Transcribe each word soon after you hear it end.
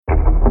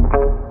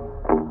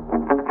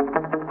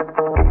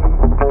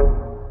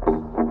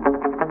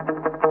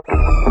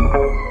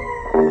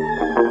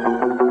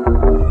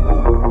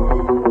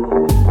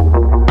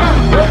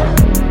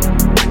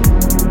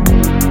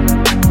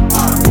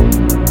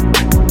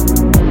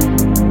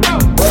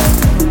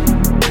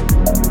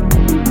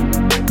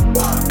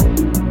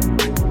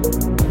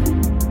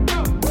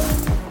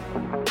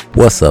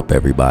What's up,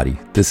 everybody?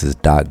 This is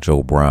Doc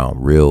Joe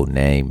Brown, real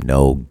name,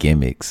 no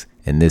gimmicks,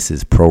 and this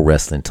is Pro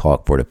Wrestling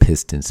Talk for the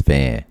Pistons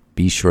fan.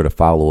 Be sure to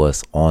follow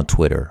us on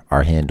Twitter.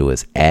 Our handle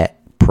is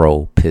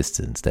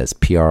 @ProPistons. That's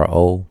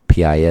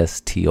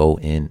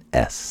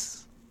PROPISTONS.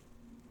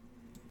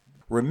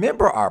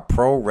 Remember our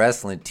Pro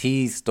Wrestling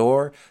Tees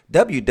store?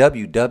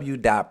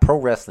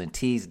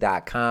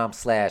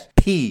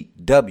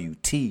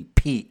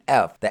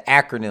 www.prowrestlingtees.com/PWTPF. The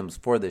acronyms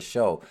for the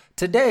show.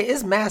 Today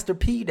is Master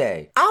P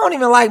Day. I don't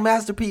even like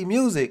Master P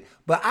music,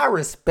 but I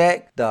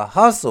respect the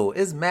hustle.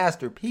 It's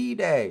Master P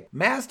Day.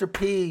 Master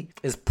P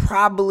is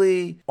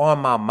probably on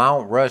my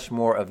Mount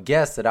Rushmore of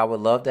guests that I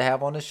would love to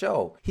have on the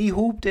show. He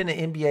hooped in the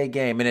NBA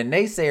game, and the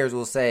naysayers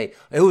will say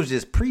it was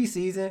just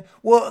preseason.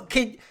 Well,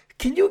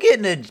 Can you get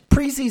in a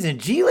preseason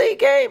G League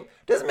game?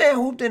 This man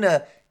hooped in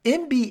a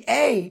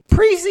NBA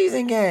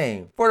preseason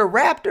game for the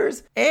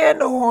Raptors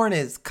and the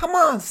Hornets. Come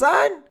on,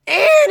 son.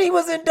 And he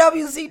was in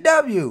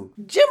WCW.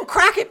 Jim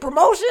Crockett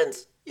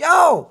Promotions.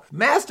 Yo,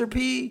 Master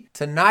P,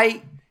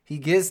 tonight he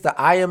gets the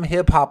I Am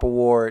Hip Hop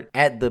Award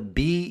at the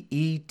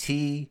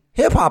BET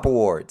Hip Hop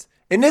Awards.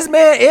 And this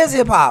man is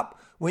hip hop.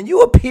 When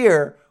you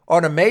appear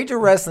on a major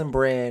wrestling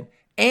brand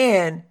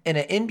and in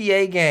an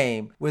NBA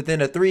game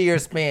within a 3-year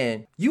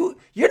span, you're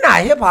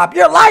not hip-hop,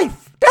 you're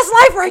life. That's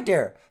life right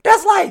there.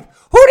 That's life.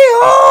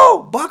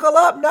 Hootie-hoo! Buckle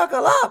up,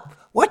 knuckle up.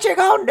 What you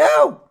gonna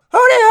do?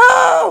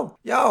 Hootie-hoo!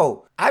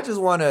 Yo, I just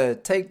want to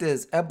take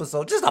this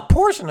episode, just a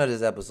portion of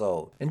this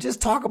episode, and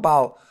just talk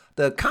about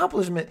the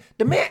accomplishment.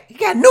 The man, he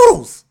got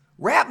noodles.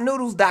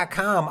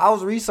 Rapnoodles.com. I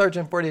was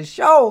researching for this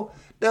show.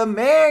 The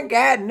man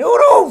got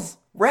noodles.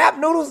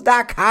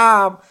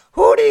 Rapnoodles.com.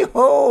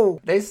 Hootie-hoo.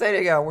 They say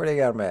they got, where they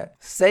got them at?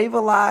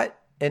 Save-A-Lot,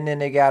 and then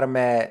they got them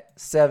at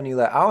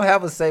 7-Eleven. I don't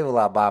have a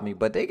Save-A-Lot by me,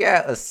 but they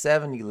got a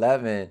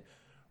 7-Eleven.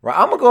 Right,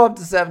 I'm going to go up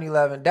to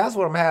 7-Eleven. That's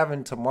what I'm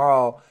having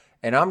tomorrow,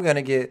 and I'm going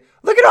to get,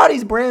 look at all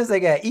these brands they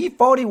got.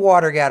 E40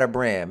 Water got a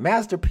brand.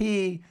 Master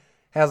P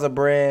has a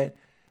brand.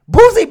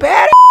 Boozy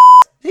Badass.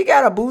 He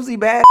got a Boozy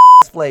Badass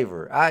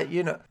flavor.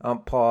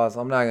 Pause.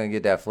 I'm not gonna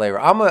get that flavor.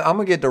 I'm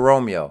gonna get the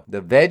Romeo,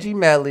 the veggie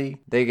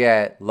medley. They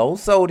got low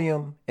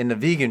sodium and the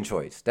vegan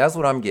choice. That's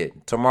what I'm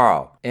getting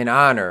tomorrow in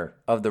honor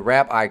of the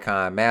rap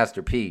icon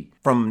Master P.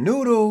 From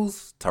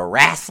noodles to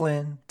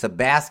wrestling to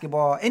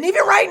basketball, and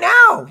even right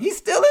now he's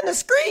still in the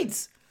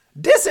streets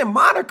dissing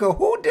Monica.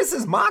 Who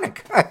disses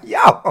Monica?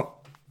 Yo,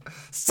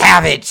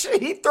 savage.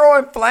 He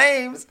throwing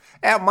flames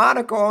at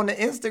Monica on the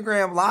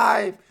Instagram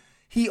live.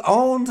 He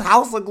owns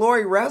House of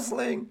Glory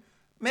Wrestling.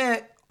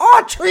 Man,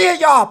 all three of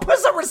y'all, put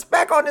some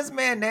respect on this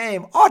man's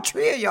name. All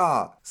three of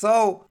y'all.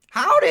 So,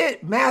 how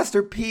did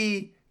Master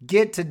P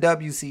get to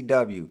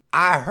WCW?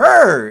 I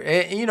heard,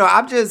 and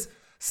I'm just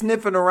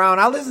sniffing around.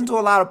 I listen to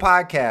a lot of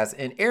podcasts,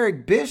 and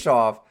Eric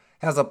Bischoff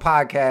has a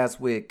podcast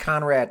with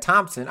Conrad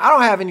Thompson. I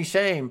don't have any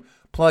shame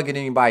plugging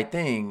anybody's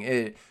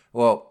thing.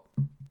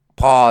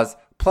 Pause.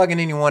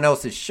 Plugging anyone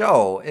else's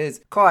show. It's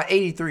called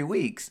 83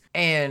 Weeks.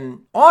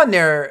 And on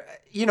there,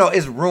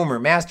 it's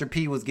rumored Master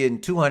P was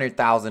getting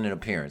 200,000 an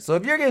appearance. So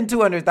if you're getting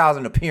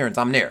 200,000 appearance,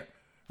 I'm there,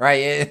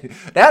 right?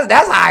 That's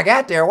how I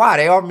got there. Why?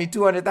 They offered me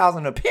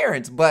 200,000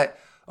 appearance. But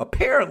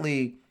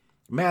apparently,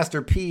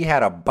 Master P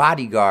had a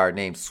bodyguard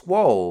named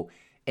Swole,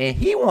 and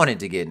he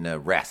wanted to get into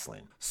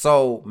wrestling.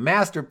 So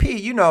Master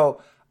P,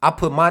 I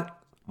put my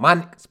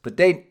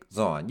potatoes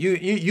on.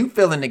 You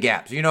fill in the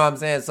gaps. You know what I'm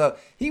saying? So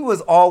he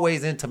was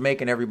always into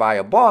making everybody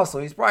a boss. So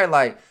he's probably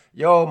like,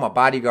 yo, my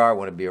bodyguard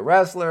want to be a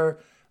wrestler.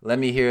 Let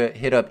me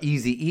hit up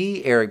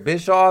Eazy-E, Eric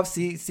Bischoff,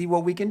 see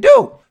what we can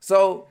do.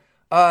 So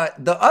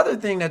the other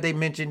thing that they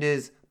mentioned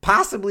is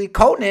possibly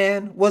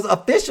Konnan was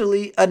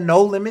officially a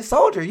No Limit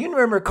soldier. You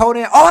remember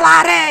Konnan?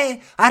 Olare,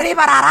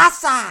 arriba la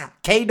raza.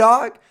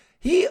 K-Dog.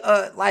 He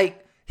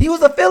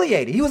was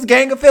affiliated. He was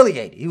gang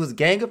affiliated. He was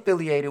gang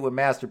affiliated with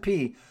Master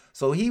P.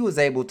 So he was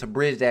able to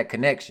bridge that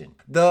connection.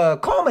 The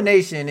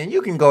culmination, and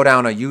you can go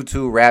down a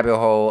YouTube rabbit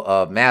hole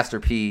of Master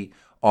P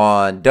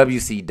on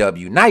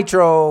WCW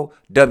Nitro,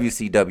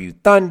 WCW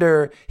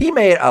Thunder. He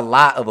made a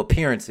lot of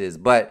appearances,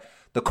 but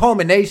the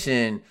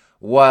culmination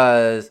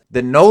was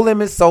the No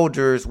Limit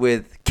Soldiers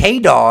with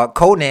K-Dog,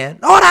 Konnan,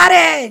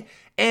 Orare,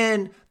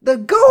 and the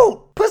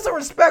GOAT. Put some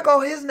respect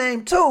on his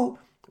name too,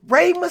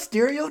 Rey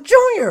Mysterio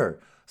Jr.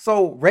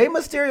 So Rey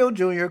Mysterio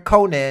Jr.,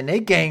 Konnan, they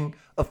gang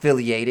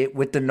affiliated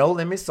with the No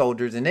Limit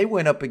Soldiers, and they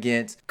went up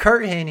against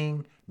Kurt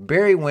Hennig,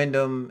 Barry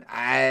Windham.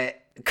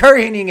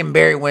 Kurt Hennig and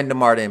Barry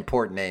Windham are the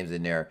important names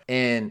in there.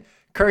 And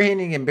Kurt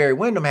Hennig and Barry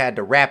Windham had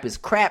the Rappers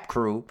Crap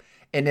Crew.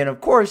 And then,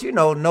 of course,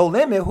 No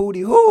Limit,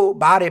 Hootie Hoo,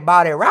 Body,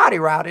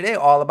 Rowdy. They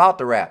all about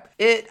the rap.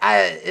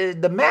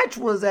 The match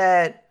was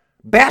at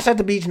Bash at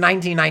the Beach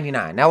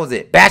 1999. That was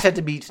it. Bash at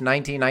the Beach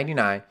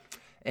 1999.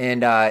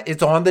 And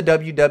it's on the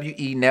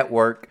WWE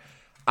Network.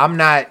 I'm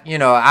not,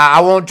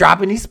 I won't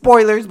drop any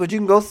spoilers, but you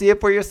can go see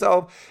it for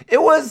yourself.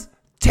 It was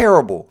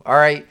terrible, all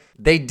right?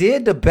 They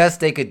did the best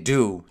they could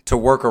do to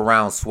work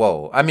around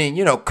Swole. I mean,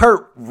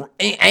 Kurt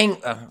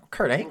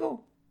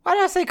Angle? Why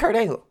did I say Kurt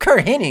Angle?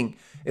 Kurt Hennig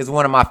is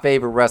one of my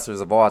favorite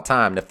wrestlers of all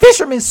time. The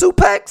Fisherman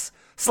Suplex,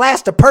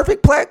 slash the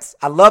perfect plex.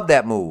 I love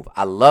that move.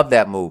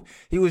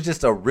 He was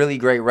just a really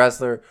great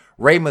wrestler.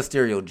 Rey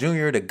Mysterio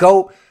Jr., the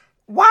GOAT.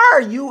 Why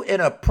are you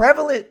in a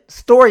prevalent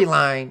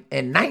storyline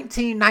in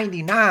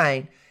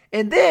 1999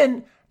 and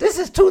then this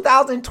is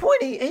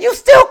 2020 and you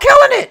still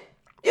killing it?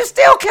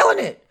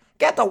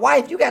 Got the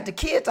wife, you got the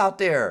kids out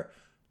there.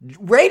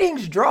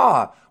 Ratings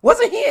draw.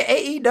 Wasn't he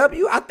in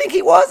AEW? I think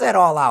he was at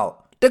All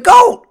Out. The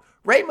GOAT.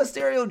 Rey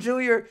Mysterio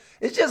Jr.,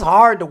 it's just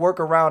hard to work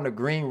around a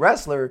green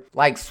wrestler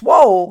like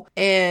Swole,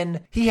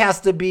 and he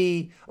has to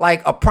be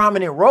like a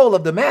prominent role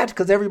of the match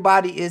because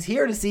everybody is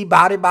here to see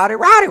body,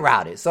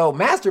 rowdy. So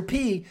Master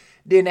P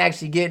didn't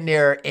actually get in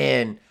there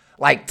and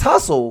like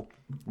tussle,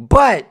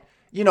 but,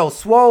 you know,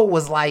 Swole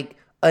was like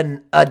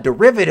a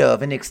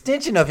derivative, an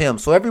extension of him.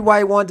 So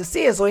everybody wanted to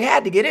see it, so he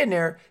had to get in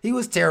there. He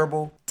was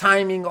terrible.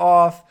 Timing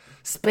off,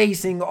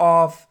 spacing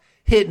off,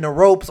 hitting the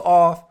ropes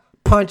off,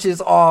 punches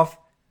off.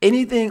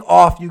 Anything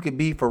off you could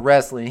be for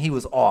wrestling, he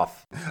was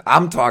off.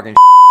 I'm talking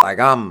like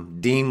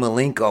I'm Dean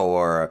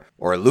Malenko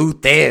or Lou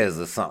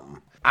Thez or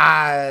something.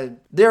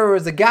 There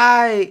was a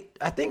guy,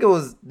 I think it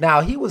was,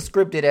 now he was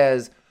scripted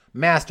as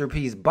Master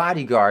P's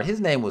bodyguard. His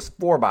name was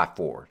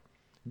 4x4.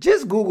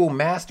 Just Google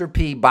Master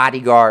P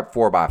bodyguard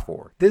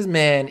 4x4. This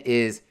man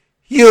is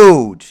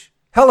huge.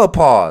 Hello,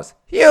 pause.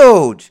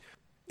 Huge.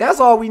 That's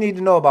all we need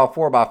to know about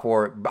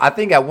 4x4. I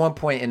think at one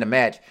point in the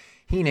match,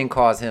 Heenan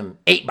calls him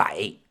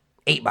 8x8.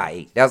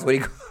 8x8. That's what he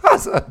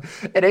calls him.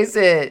 And they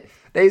say,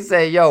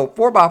 yo,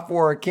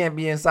 4x4 can't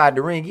be inside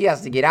the ring. He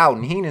has to get out.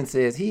 And Heenan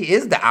says he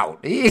is the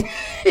out. He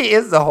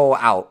is the whole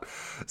out.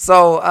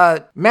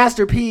 So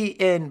Master P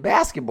in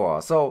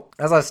basketball. So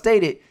as I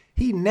stated,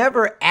 he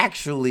never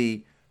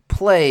actually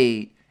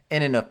played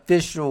in an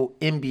official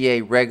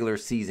NBA regular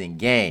season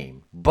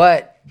game.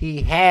 But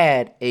he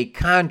had a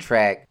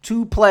contract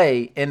to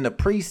play in the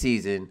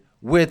preseason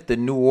with the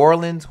New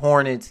Orleans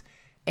Hornets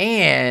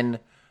and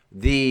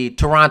the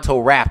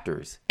Toronto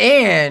Raptors.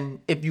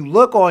 And if you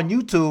look on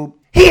YouTube,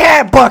 he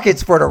had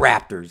buckets for the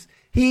Raptors.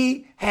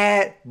 He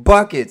had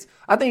buckets.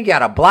 I think he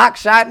got a block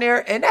shot in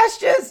there, and that's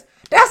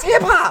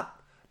hip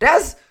hop.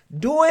 That's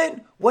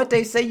doing what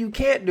they say you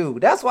can't do.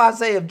 That's why I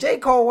say if J.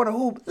 Cole want to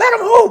hoop, let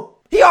him hoop.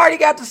 He already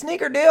got the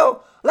sneaker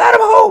deal. Let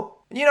him hoop.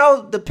 You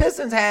know, the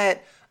Pistons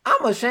had,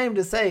 I'm ashamed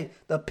to say,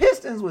 the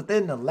Pistons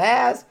within the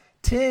last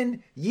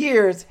 10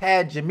 years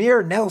had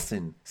Jameer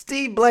Nelson,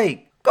 Steve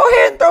Blake. Go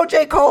ahead and throw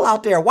J. Cole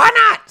out there. Why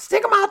not?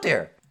 Stick him out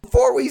there.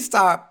 Before we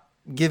stop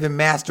giving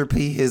Master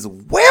P his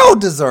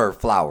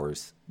well-deserved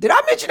flowers, did I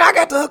mention I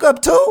got the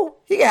hookup too?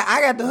 I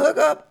got the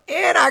hookup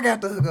and I got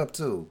the hookup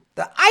too.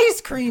 The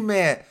Ice Cream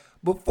Man.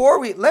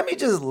 Let me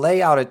just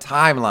lay out a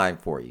timeline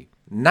for you.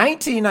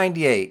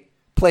 1998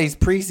 plays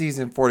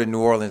preseason for the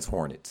New Orleans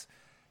Hornets.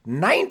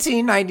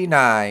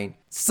 1999,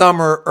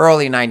 summer,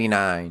 early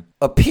 99,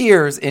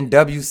 appears in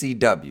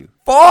WCW.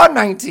 Fall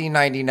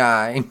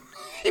 1999,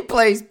 he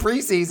plays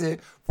preseason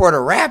for the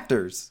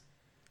Raptors.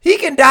 He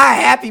can die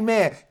a happy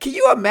man. Can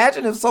you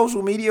imagine if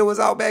social media was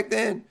out back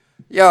then?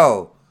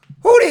 Yo,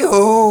 hootie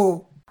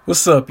hoo.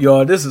 What's up,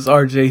 y'all? This is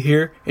RJ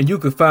here, and you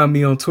can find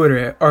me on Twitter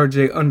at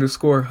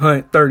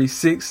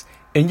RJ_Hunt36,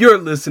 and you're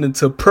listening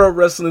to Pro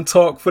Wrestling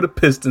Talk for the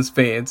Pistons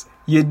fans.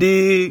 You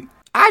dig?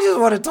 I just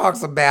want to talk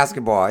some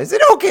basketball. Is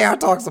it okay I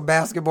talk some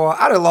basketball?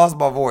 I done lost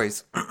my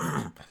voice.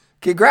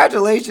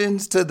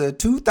 Congratulations to the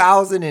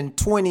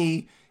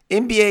 2020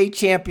 NBA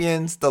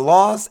champions, the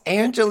Los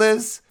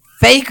Angeles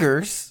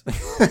Fakers.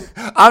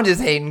 I'm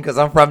just hating because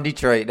I'm from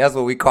Detroit. That's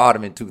what we called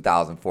them in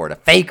 2004, the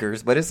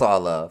Fakers, but it's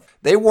all love.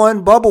 They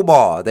won Bubble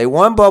Ball.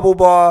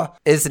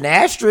 It's an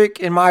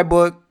asterisk in my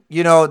book.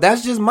 You know,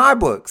 that's just my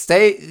book.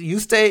 You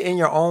stay in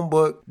your own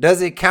book.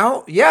 Does it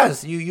count?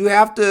 Yes. You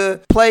have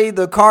to play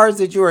the cards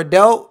that you are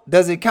dealt.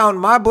 Does it count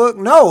in my book?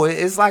 No.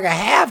 It's like a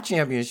half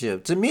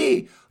championship. To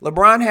me,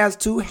 LeBron has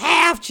 2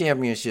 half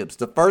championships.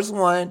 The first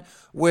one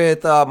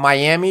with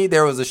Miami,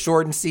 there was a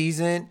shortened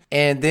season.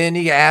 And then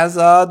he has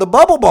the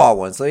Bubble Ball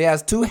one. So he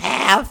has 2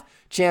 half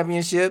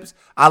championships.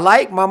 I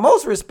like my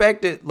most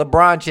respected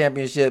LeBron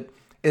championship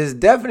is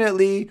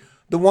definitely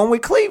the one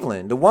with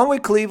Cleveland.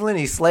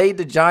 He slayed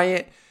the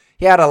Giant.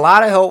 He had a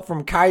lot of help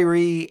from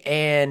Kyrie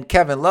and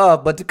Kevin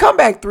Love, but to come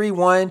back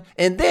 3-1,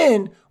 and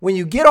then when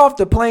you get off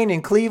the plane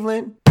in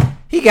Cleveland,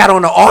 he got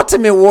on the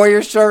Ultimate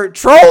Warrior shirt,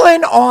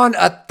 trolling on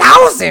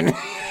 1,000. Yo,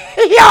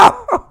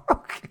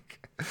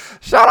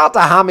 shout out to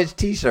Homage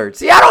T-shirts.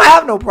 See, I don't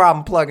have no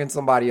problem plugging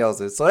somebody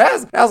else's, so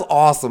that's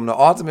awesome. The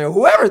Ultimate,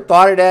 whoever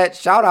thought of that,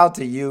 shout out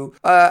to you.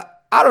 I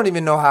don't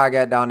even know how I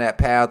got down that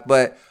path,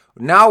 but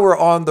now we're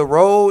on the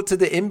road to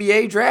the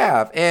NBA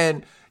draft,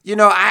 and you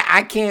know,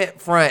 I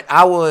can't front.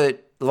 I would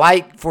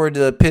like for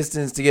the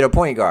Pistons to get a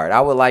point guard.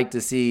 I would like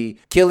to see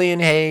Killian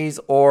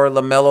Hayes or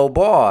LaMelo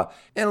Ball.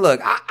 And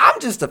look,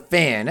 I'm just a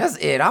fan. That's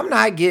it. I'm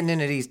not getting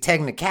into these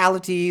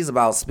technicalities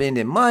about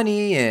spending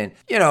money and,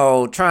 you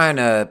know, trying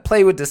to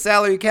play with the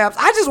salary caps.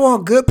 I just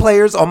want good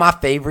players on my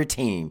favorite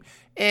team.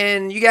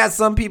 And you got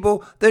some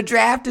people, the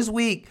draft is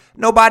weak.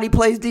 Nobody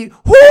plays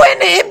defense. Who in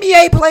the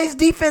NBA plays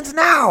defense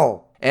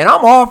now? And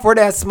I'm all for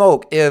that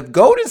smoke. If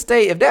Golden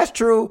State, if that's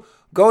true,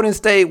 Golden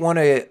State want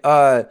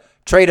to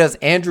trade us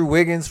Andrew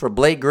Wiggins for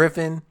Blake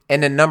Griffin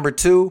and then number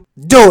 2,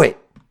 do it.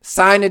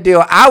 Sign the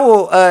deal. I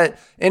will,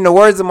 in the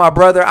words of my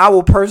brother, I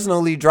will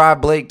personally drive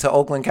Blake to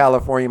Oakland,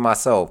 California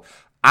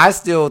myself. I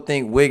still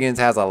think Wiggins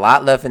has a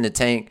lot left in the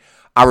tank.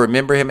 I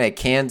remember him at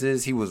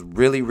Kansas. He was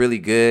really, really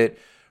good.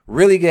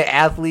 Really good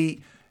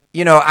athlete.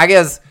 You know, I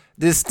guess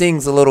this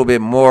stings a little bit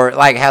more,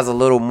 like has a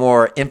little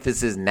more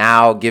emphasis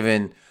now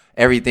given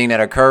everything that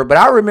occurred. But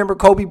I remember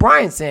Kobe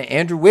Bryant saying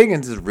Andrew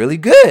Wiggins is really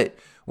good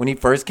when he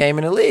first came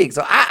in the league.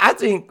 So I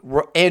think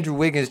Andrew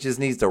Wiggins just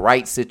needs the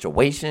right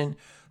situation.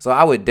 So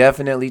I would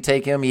definitely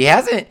take him. He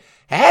hasn't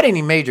had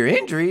any major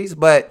injuries,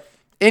 but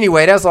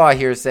anyway, that's all I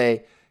hear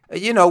say.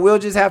 You know, we'll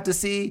just have to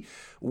see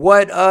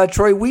what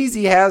Troy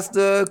Weezy has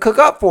to cook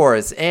up for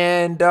us.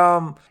 And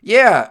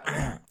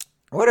yeah,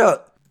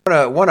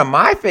 one of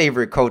my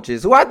favorite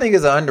coaches, who I think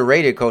is an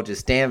underrated coach, is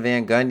Stan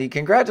Van Gundy.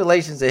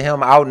 Congratulations to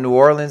him out in New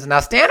Orleans. Now,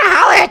 Stan, I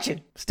holla at you.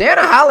 Stan,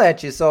 I holla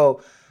at you.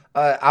 So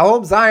I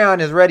hope Zion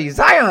is ready.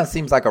 Zion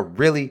seems like a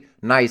really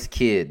nice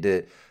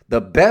kid. The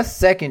best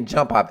second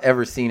jump I've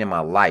ever seen in my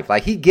life.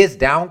 Like, he gets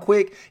down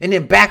quick and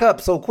then back up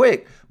so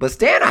quick. But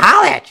Stan, I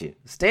holla at you.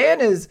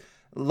 Stan is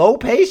low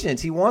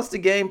patience. He wants the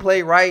game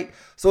played right.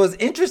 So it's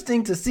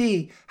interesting to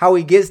see how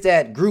he gets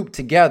that group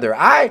together.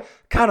 I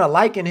kind of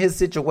liken his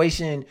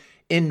situation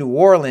in New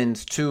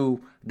Orleans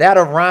to that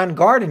of Ron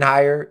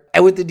Gardenhire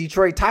with the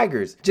Detroit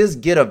Tigers.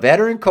 Just get a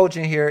veteran coach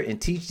in here and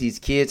teach these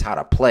kids how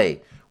to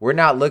play. We're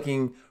not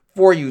looking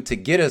for you to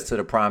get us to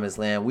the promised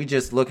land. We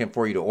just looking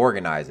for you to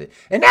organize it.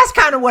 And that's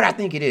kind of what I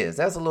think it is.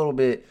 That's a little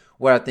bit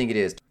what I think it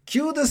is.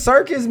 Cue the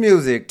circus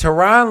music.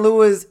 Tyronn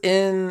Lewis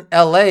in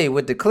LA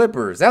with the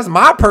Clippers. That's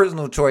my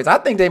personal choice. I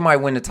think they might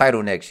win the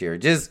title next year.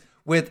 Just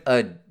with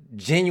a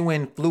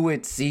genuine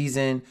fluid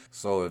season.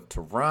 So if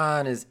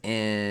Tyronn is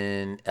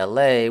in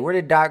LA, where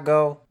did Doc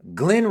go?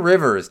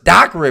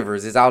 Doc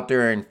Rivers is out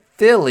there in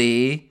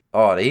Philly.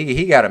 Oh,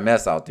 he got a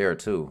mess out there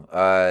too.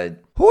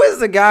 Who is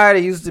the guy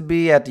that used to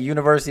be at the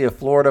University of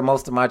Florida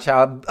most of my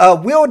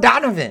childhood? Will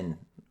Donovan.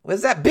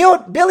 Was that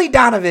Billy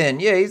Donovan?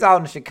 Yeah, he's out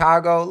in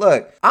Chicago.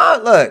 Look,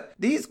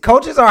 these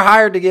coaches are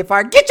hired to get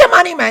fired. Get your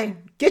money, man.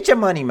 Get your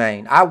money,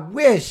 man. I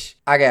wish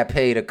I got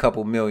paid a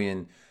couple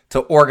million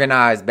to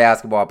organize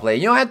basketball play.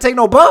 You don't have to take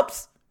no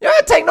bumps.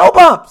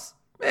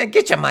 Man,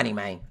 get your money,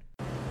 man.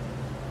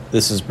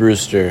 This is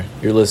Brewster.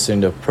 You're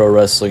listening to Pro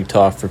Wrestling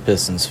Talk for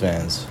Pistons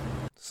fans.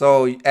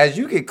 So, as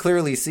you can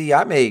clearly see,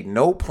 I made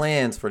no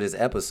plans for this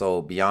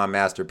episode beyond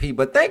Master P.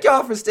 But thank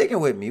y'all for sticking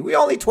with me. We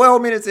only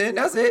 12 minutes in.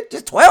 That's it.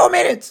 Just 12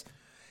 minutes.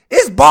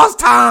 It's boss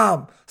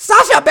time.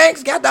 Sasha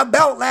Banks got the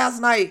belt last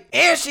night.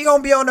 And she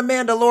gonna be on The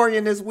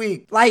Mandalorian this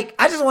week. Like,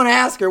 I just want to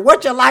ask her,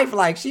 what's your life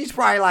like? She's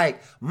probably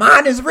like,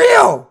 mine is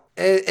real.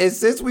 And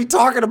since we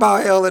talking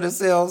about Hell in a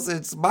Cell,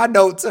 since my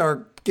notes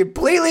are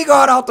completely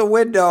gone out the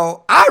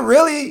window, I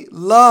really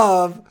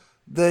love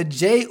the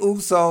Jimmy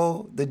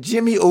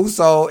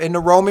Uso, and the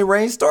Roman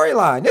Reigns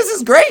storyline. This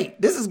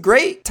is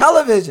great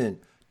television.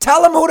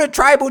 Tell them who the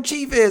tribal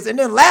chief is. And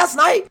then last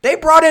night, they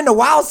brought in the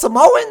Wild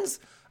Samoans.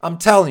 I'm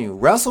telling you,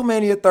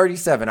 WrestleMania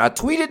 37. I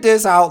tweeted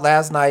this out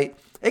last night.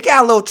 It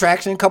got a little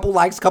traction, couple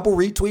likes, couple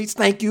retweets.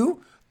 Thank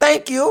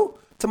you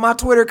to my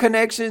Twitter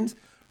connections.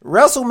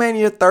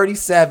 WrestleMania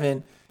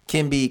 37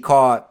 can be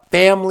called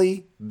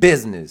family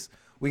business.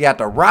 We got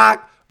The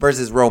Rock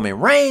versus Roman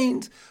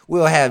Reigns.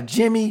 We'll have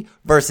Jimmy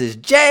versus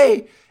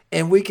Jay.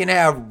 And we can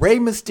have Rey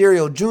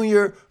Mysterio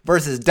Jr.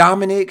 versus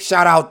Dominic.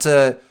 Shout out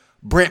to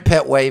Brent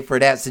Petway for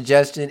that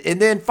suggestion.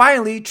 And then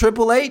finally,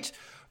 Triple H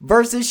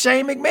versus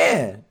Shane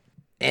McMahon.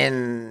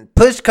 And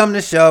push come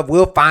to shove,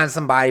 we'll find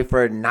somebody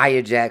for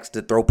Nia Jax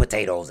to throw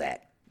potatoes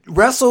at.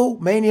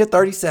 WrestleMania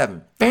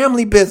 37.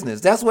 Family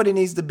business. That's what it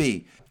needs to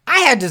be. I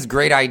had this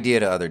great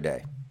idea the other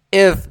day.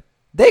 If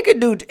they could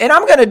do, and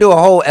I'm going to do a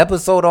whole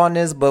episode on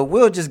this, but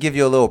we'll just give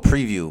you a little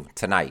preview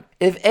tonight.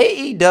 If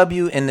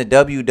AEW and the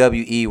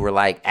WWE were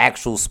like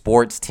actual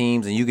sports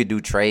teams and you could do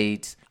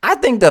trades, I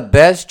think the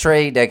best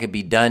trade that could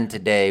be done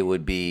today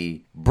would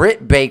be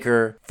Britt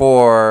Baker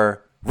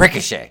for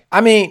Ricochet.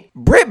 I mean,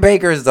 Britt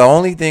Baker is the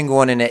only thing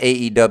going in the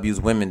AEW's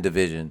women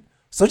division.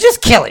 So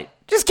just kill it.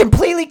 Just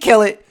completely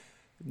kill it.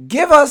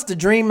 Give us the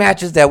dream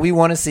matches that we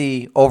want to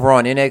see over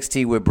on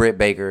NXT with Britt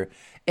Baker.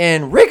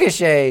 And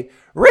Ricochet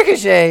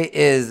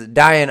is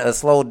dying a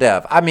slow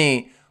death. I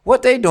mean,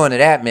 what they doing to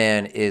that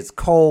man is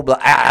cold blood.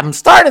 I'm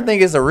starting to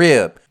think it's a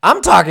rib.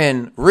 I'm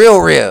talking real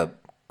rib.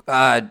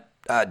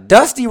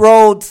 Dusty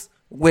Rhodes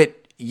with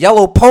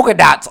yellow polka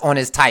dots on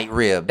his tight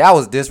rib. That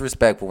was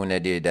disrespectful when they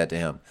did that to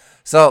him.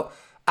 So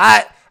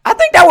I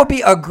think that would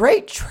be a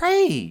great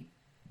trade.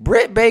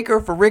 Britt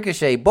Baker for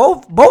Ricochet.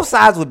 Both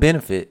sides would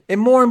benefit.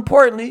 And more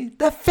importantly,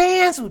 the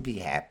fans would be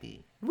happy.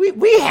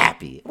 We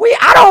happy.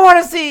 I don't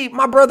want to see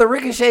my brother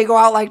Ricochet go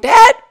out like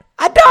that.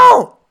 I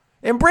don't.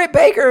 And Britt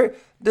Baker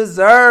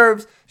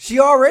deserves, she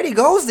already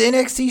goes to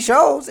NXT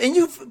shows, and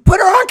you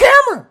put her on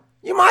camera.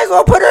 You might as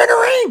well put her in the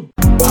ring.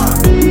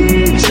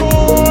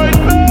 Detroit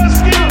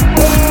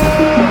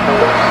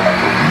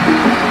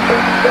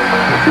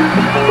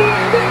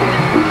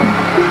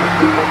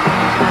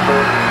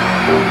basketball.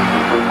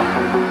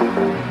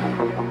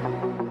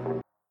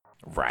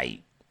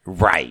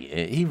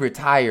 Right. He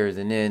retires,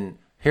 and then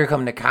here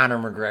come the Conor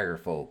McGregor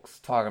folks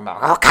talking about,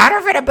 oh,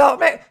 Conor for the belt,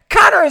 man.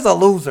 Conor is a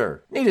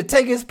loser. Need to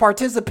take his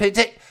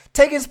participation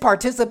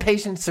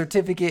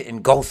certificate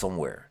and go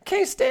somewhere.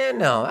 Can't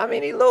stand them. I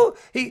mean, he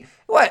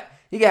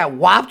got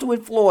whopped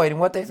with Floyd, and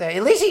what they say,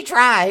 at least he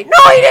tried.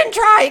 No, he didn't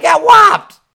try. He got whopped.